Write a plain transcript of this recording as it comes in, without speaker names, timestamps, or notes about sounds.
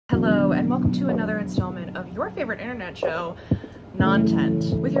Hello, and welcome to another installment of your favorite internet show, Nontent,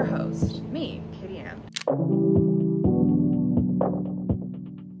 with your host, me, Katie Ann.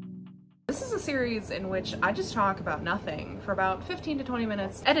 This is a series in which I just talk about nothing for about 15 to 20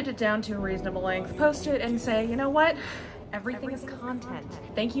 minutes, edit it down to a reasonable length, post it, and say, you know what? Everything is content.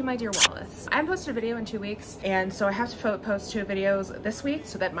 Thank you, my dear Wallace. I haven't posted a video in 2 weeks, and so I have to post 2 videos this week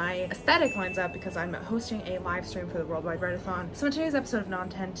so that my aesthetic lines up because I'm hosting a live stream for the Worldwide Write-a-thon. So in today's episode of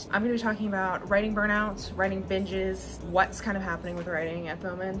Nontent, I'm gonna be talking about writing burnout, writing binges, what's kind of happening with writing at the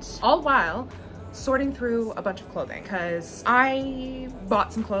moment, all while sorting through a bunch of clothing because I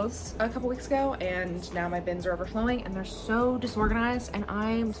bought some clothes a couple weeks ago and now my bins are overflowing and they're so disorganized and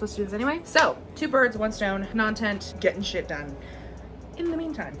I'm supposed to do this anyway. So 2 birds, 1 stone, Nontent, getting shit done. In the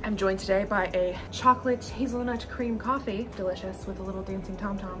meantime, I'm joined today by a chocolate hazelnut cream coffee, delicious with a little dancing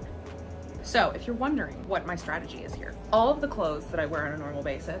tom-tom. So if you're wondering what my strategy is here, all of the clothes that I wear on a normal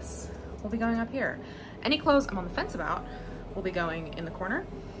basis will be going up here. Any clothes I'm on the fence about will be going in the corner.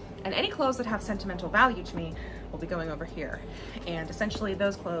 And any clothes that have sentimental value to me will be going over here. And essentially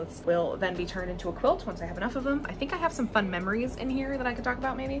those clothes will then be turned into a quilt once I have enough of them. I think I have some fun memories in here that I could talk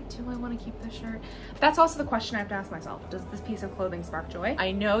about maybe. Do I want to keep this shirt? That's also the question I have to ask myself. Does this piece of clothing spark joy?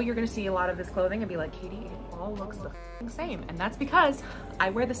 I know you're gonna see a lot of this clothing and be like, Katie, it all looks the same. And that's because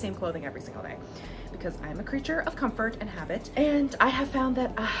I wear the same clothing every single day. Because I'm a creature of comfort and habit, and I have found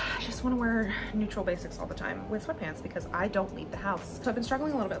that I just want to wear neutral basics all the time with sweatpants because I don't leave the house. So I've been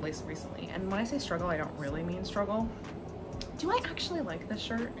struggling a little bit recently, and when I say struggle, I don't really mean struggle. Do I actually like this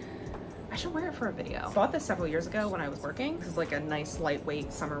shirt? I should wear it for a video. I bought this several years ago when I was working. This is like a nice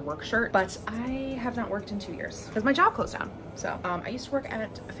lightweight summer work shirt, but I have not worked in 2 years because my job closed down. So I used to work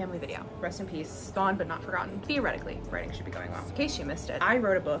at a family video. Rest in peace, gone but not forgotten. Theoretically, writing should be going well. In case you missed it, I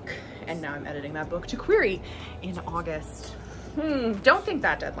wrote a book and now I'm editing that book to query in August. Don't think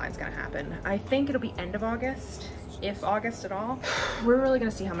that deadline's gonna happen. I think it'll be end of August, if August at all. We're really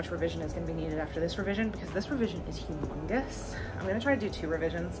gonna see how much revision is gonna be needed after this revision because this revision is humongous. I'm gonna try to do 2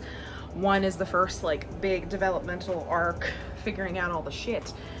 revisions. One is the first like big developmental arc, figuring out all the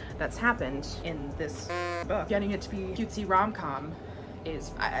shit that's happened in this book. Getting it to be cutesy rom-com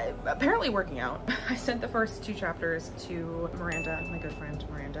is apparently working out. I sent the first 2 chapters to Miranda, my good friend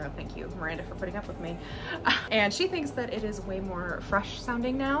Miranda. Thank you, Miranda, for putting up with me. And she thinks that it is way more fresh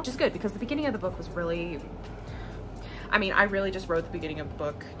sounding now, which is good because the beginning of the book was really, I mean, I really just wrote the beginning of the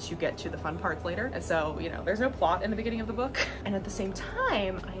book to get to the fun parts later. And so, you know, there's no plot in the beginning of the book. And at the same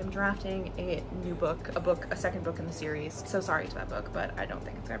time, I am drafting a new book, a second book in the series. So sorry to that book, but I don't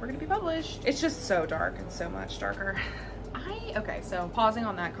think it's ever gonna be published. It's just so dark and so much darker. Okay, so pausing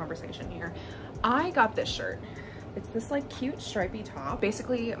on that conversation here. I got this shirt. It's this like cute stripy top.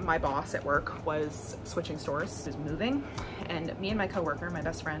 Basically, my boss at work was switching stores, was moving, and me and my coworker, my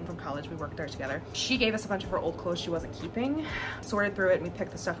best friend from college, we worked there together. She gave us a bunch of her old clothes she wasn't keeping, sorted through it, and we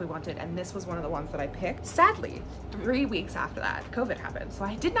picked the stuff we wanted, and this was one of the ones that I picked. Sadly, 3 weeks after that, COVID happened, so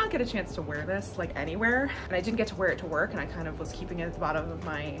I did not get a chance to wear this like anywhere, and I didn't get to wear it to work, and I kind of was keeping it at the bottom of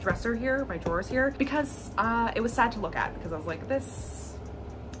my dresser here, my drawers here, because it was sad to look at, because I was like, this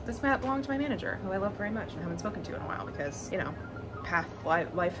mat belonged to my manager, who I love very much and haven't spoken to in a while because, you know,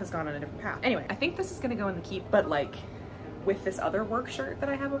 life has gone on a different path. Anyway, I think this is gonna go in the keep, but like with this other work shirt that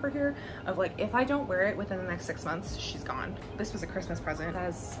I have over here of like, if I don't wear it within the next 6 months, she's gone. This was a Christmas present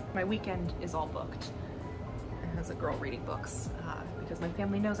as my weekend is all booked as a girl reading books because my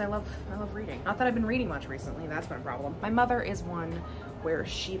family knows I love reading. Not that I've been reading much recently, that's been a problem. My mother is one where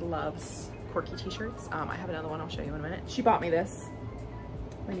she loves quirky t-shirts. I have another one I'll show you in a minute. She bought me this.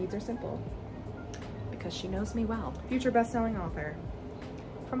 My needs are simple because she knows me well. Future best-selling author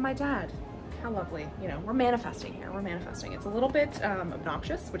from my dad. How lovely. You know, we're manifesting here. We're manifesting. It's a little bit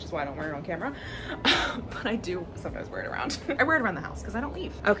obnoxious, which is why I don't wear it on camera, but I do sometimes wear it around. I wear it around the house because I don't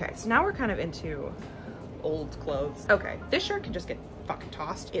leave. Okay, so now we're kind of into old clothes. Okay, this shirt can just get fucking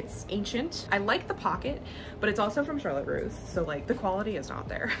tossed. It's ancient. I like the pocket, but it's also from Charlotte Russe, so like the quality is not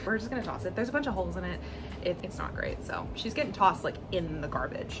there. We're just gonna toss it. There's a bunch of holes in it. It's not great, so she's getting tossed like in the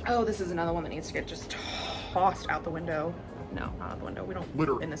garbage. Oh, this is another one that needs to get just tossed out the window. No, not out the window. We don't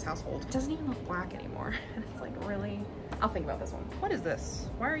litter in this household. It doesn't even look black anymore. And it's like, really? I'll think about this one. What is this?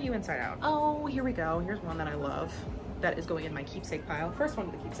 Why are you inside out? Oh, here we go. Here's one that I love. That is going in my keepsake pile. First one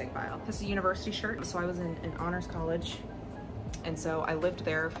to the keepsake pile. This is a university shirt. So I was in an honors college, and so I lived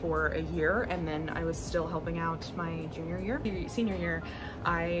there for a year, and then I was still helping out my senior year.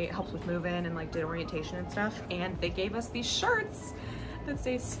 I helped with move-in and like did orientation and stuff, and they gave us these shirts that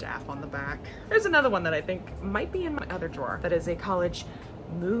say staff on the back. There's another one that I think might be in my other drawer that is a college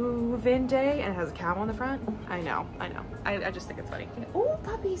move-in day and it has a cow on the front. I know. I just think it's funny. Oh,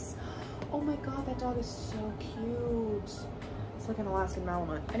 puppies. Oh my God, that dog is so cute. It's like an Alaskan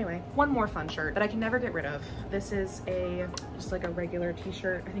Malamute. Anyway, one more fun shirt that I can never get rid of. This is just like a regular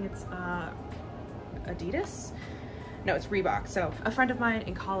t-shirt. I think it's Adidas. No, it's Reebok. So a friend of mine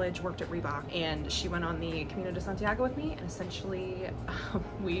in college worked at Reebok and she went on the Camino de Santiago with me, and essentially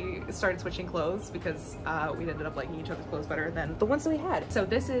we started switching clothes because we ended up liking each other's clothes better than the ones that we had. So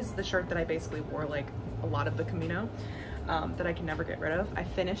this is the shirt that I basically wore like a lot of the Camino that I can never get rid of. I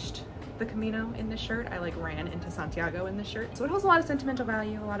finished the Camino in this shirt. I like ran into Santiago in this shirt. So it holds a lot of sentimental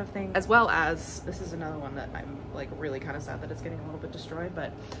value, a lot of things, as well as this is another one that I'm like really kind of sad that it's getting a little bit destroyed,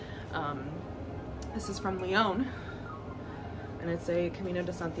 but this is from Leon. And it's a Camino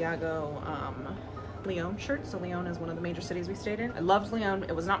de Santiago Leon shirt. So Leon is one of the major cities we stayed in. I loved Leon.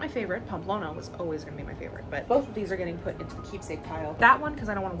 It was not my favorite. Pamplona was always gonna be my favorite, but both of these are getting put into the keepsake pile. That one, because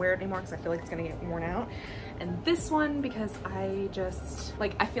I don't want to wear it anymore because I feel like it's gonna get worn out. And this one, because I just,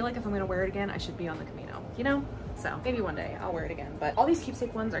 like, I feel like if I'm gonna wear it again, I should be on the Camino, you know? So maybe one day I'll wear it again, but all these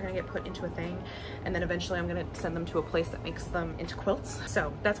keepsake ones are gonna get put into a thing, and then eventually I'm gonna send them to a place that makes them into quilts.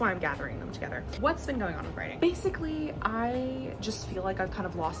 So that's why I'm gathering them together. What's been going on with writing? Basically, I just feel like I've kind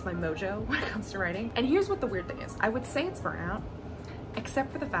of lost my mojo when it comes to writing. And here's what the weird thing is. I would say it's burnout,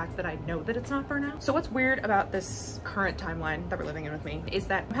 except for the fact that I know that it's not burnout. So what's weird about this current timeline that we're living in with me is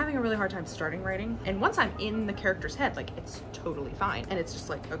that I'm having a really hard time starting writing. And once I'm in the character's head, like, it's totally fine. And it's just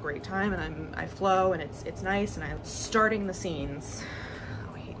like a great time, and I flow, and it's nice, and I'm starting the scenes.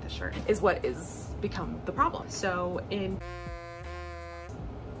 Oh, I hate this shirt. Is what is become the problem. So in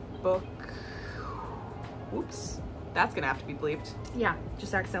book, whoops. That's gonna have to be bleeped. Yeah,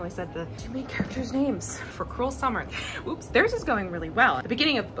 just accidentally said the two main characters' names for Cruel Summer. Oops, theirs is going really well. The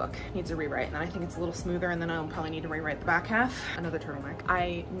beginning of the book needs a rewrite, and then I think it's a little smoother, and then I'll probably need to rewrite the back half. Another turtleneck.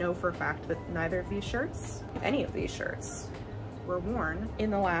 I know for a fact that neither of these shirts, any of these shirts, were worn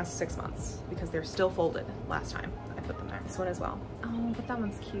in the last 6 months because they're still folded last time I put them there. This one as well. Oh, but that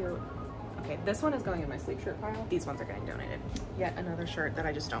one's cute. Okay, this one is going in my sleep shirt pile. These ones are getting donated. Yet another shirt that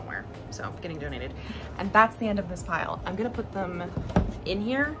I just don't wear, so getting donated. And that's the end of this pile. I'm gonna put them in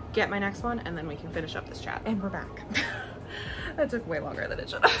here, get my next one, and then we can finish up this chat. And we're back. That took way longer than it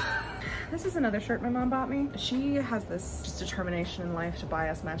should have. This is another shirt my mom bought me. She has this just determination in life to buy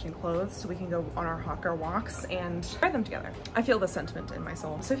us matching clothes so we can go on our walks and wear them together. I feel the sentiment in my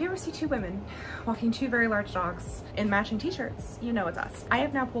soul. So if you ever see two women walking two very large dogs in matching t-shirts, you know it's us. I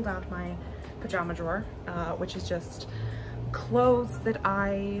have now pulled out my pajama drawer, which is just clothes that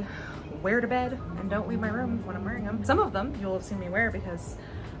I wear to bed and don't leave my room when I'm wearing them. Some of them you'll have seen me wear because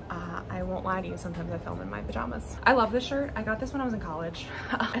I won't lie to you, sometimes I film in my pajamas. I love this shirt. I got this when I was in college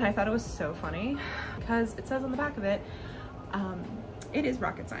and I thought it was so funny because it says on the back of it, it is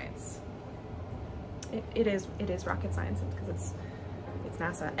rocket science. It is rocket science because it's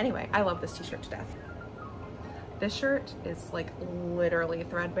NASA. Anyway, I love this t-shirt to death. This shirt is like literally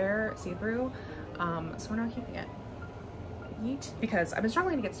threadbare, see-through, so we're not keeping it. Neat. Because I've been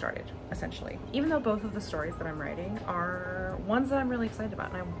struggling to get started, essentially. Even though both of the stories that I'm writing are ones that I'm really excited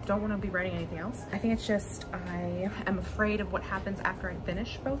about and I don't want to be writing anything else. I think it's just I am afraid of what happens after I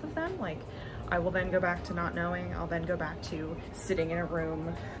finish both of them. Like, I will then go back to not knowing. I'll then go back to sitting in a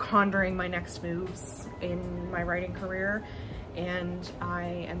room, pondering my next moves in my writing career, and I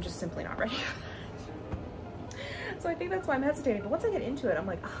am just simply not ready for that. So I think that's why I'm hesitating. But once I get into it, I'm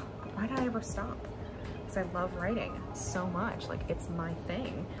like, oh, why did I ever stop? I love writing so much, like it's my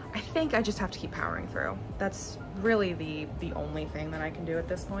thing. I think I just have to keep powering through. That's really the only thing that I can do at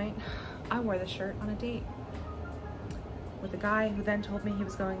this point. I wore this shirt on a date with a guy who then told me he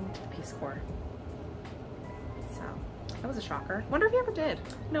was going to the Peace Corps. So that was a shocker. Wonder if he ever did.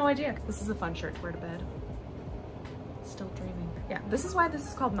 No idea. This is a fun shirt to wear to bed. Still dreaming. Yeah, this is why this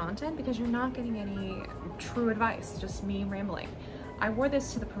is called nontent, because you're not getting any true advice, just me rambling. I wore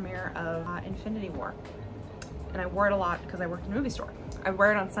this to the premiere of Infinity War. And I wore it a lot because I worked in a movie store. I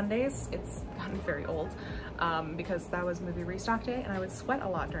wear it on Sundays. It's gotten very old because that was movie restock day and I would sweat a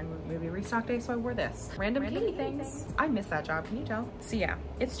lot during movie restock day, so I wore this. Random Katie things. I miss that job, can you tell? So yeah,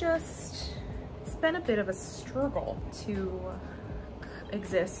 it's been a bit of a struggle to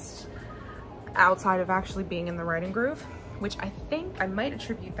exist outside of actually being in the writing groove, which I think I might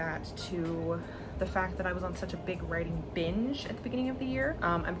attribute that to the fact that I was on such a big writing binge at the beginning of the year.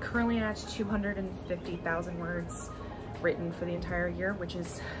 I'm currently at 250,000 words written for the entire year, which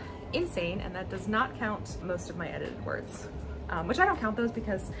is insane, and that does not count most of my edited words, which I don't count those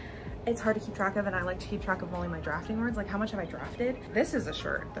because it's hard to keep track of, and I like to keep track of only my drafting words, like how much have I drafted. This is a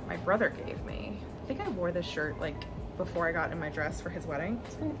shirt that my brother gave me. I think I wore this shirt like before I got in my dress for his wedding. I'm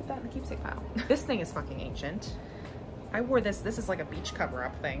just gonna put that in the keepsake pile. This thing is fucking ancient. I wore this is like a beach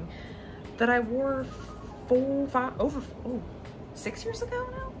cover-up thing that I wore 6 years ago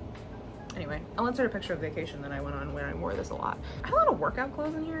now? Anyway, I'll insert a picture of the vacation that I went on when I wore this a lot. I have a lot of workout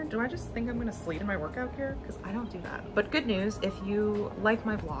clothes in here. Do I just think I'm gonna sleep in my workout gear? Because I don't do that. But good news, if you like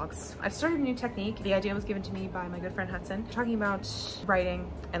my vlogs, I've started a new technique. The idea was given to me by my good friend Hudson, talking about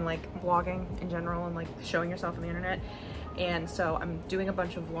writing and like vlogging in general and like showing yourself on the internet. And so I'm doing a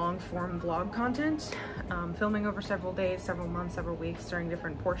bunch of long form vlog content, filming over several days, several months, several weeks during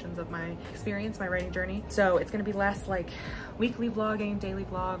different portions of my experience, my writing journey. So it's gonna be less like weekly vlogging, daily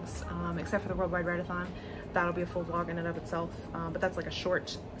vlogs, except for the Worldwide Write-a-thon. That'll be a full vlog in and of itself, but that's like a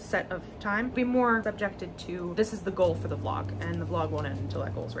short set of time. Be more subjected to, this is the goal for the vlog, and the vlog won't end until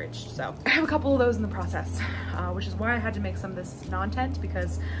that goal is reached. So I have a couple of those in the process, which is why I had to make some of this non-tent,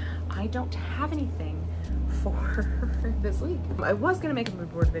 because I don't have anything for this week. I was gonna make a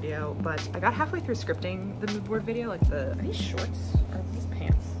mood board video, but I got halfway through scripting the mood board video, like are these shorts or are these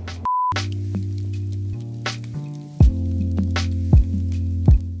pants?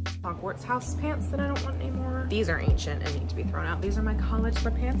 Hogwarts house pants that I don't want anymore. These are ancient and need to be thrown out. These are my college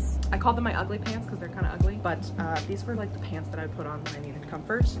sweatpants. I called them my ugly pants because they're kind of ugly, but these were like the pants that I would put on when I needed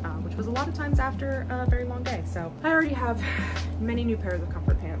comfort, which was a lot of times after a very long day. So I already have many new pairs of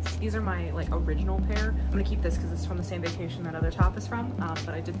comfort pants. These are my like original pair. I'm gonna keep this because it's from the same vacation that other top is from, but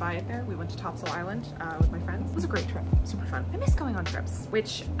I did buy it there. We went to Topsail Island with my friends. It was a great trip, super fun. I miss going on trips,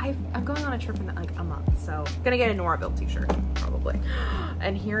 which I'm going on a trip in like a month, so gonna get a Noraville t-shirt probably.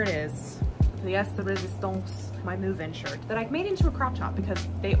 And here it is, pièce de résistance, my move-in shirt that I made into a crop top because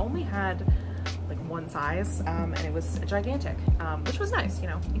they only had like one size, and it was gigantic, which was nice, you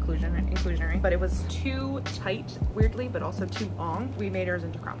know, inclusionary, but it was too tight, weirdly, but also too long. We made ours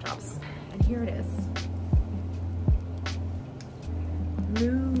into crop tops, and here it is.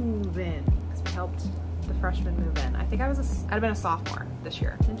 Move in, because we helped the freshmen move in. I think I'd have been a sophomore this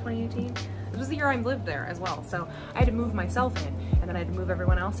year in 2018. This was the year I lived there as well, so I had to move myself in, and then I had to move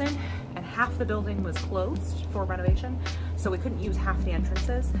everyone else in, and half the building was closed for renovation, so we couldn't use half the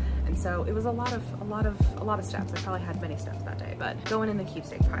entrances, and so it was a lot of steps. I probably had many steps that day, but going in the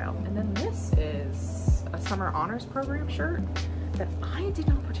keepsake pile. And then this is a summer honors program shirt that I did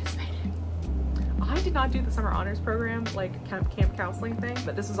not participate in. I did not do the summer honors program, like camp counseling thing,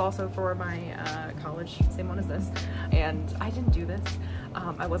 but this is also for my college, same one as this, and I didn't do this.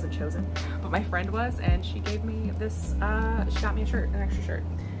 I wasn't chosen, but my friend was, and she gave me this, she got me a shirt, an extra shirt.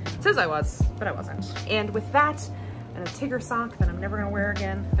 It says I was, but I wasn't. And with that, and a Tigger sock that I'm never gonna wear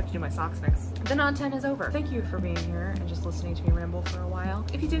again, I have to do my socks next, the non-tent is over. Thank you for being here and just listening to me ramble for a while.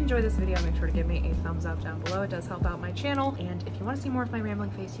 If you did enjoy this video, make sure to give me a thumbs up down below. It does help out my channel. And if you want to see more of my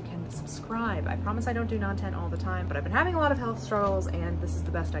rambling face, you can subscribe. I promise I don't do non-tent all the time, but I've been having a lot of health struggles, and this is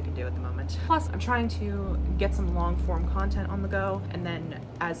the best I can do at the moment. Plus, I'm trying to get some long form content on the go, and then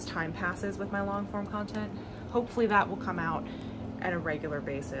as time passes with my long form content, hopefully that will come out at a regular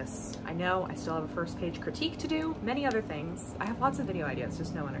basis. I know I still have a first page critique to do, many other things. I have lots of video ideas,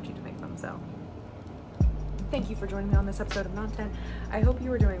 just no energy to make them, so. Thank you for joining me on this episode of Non-Tent. I hope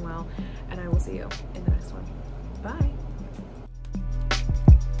you are doing well, and I will see you in the next one. Bye.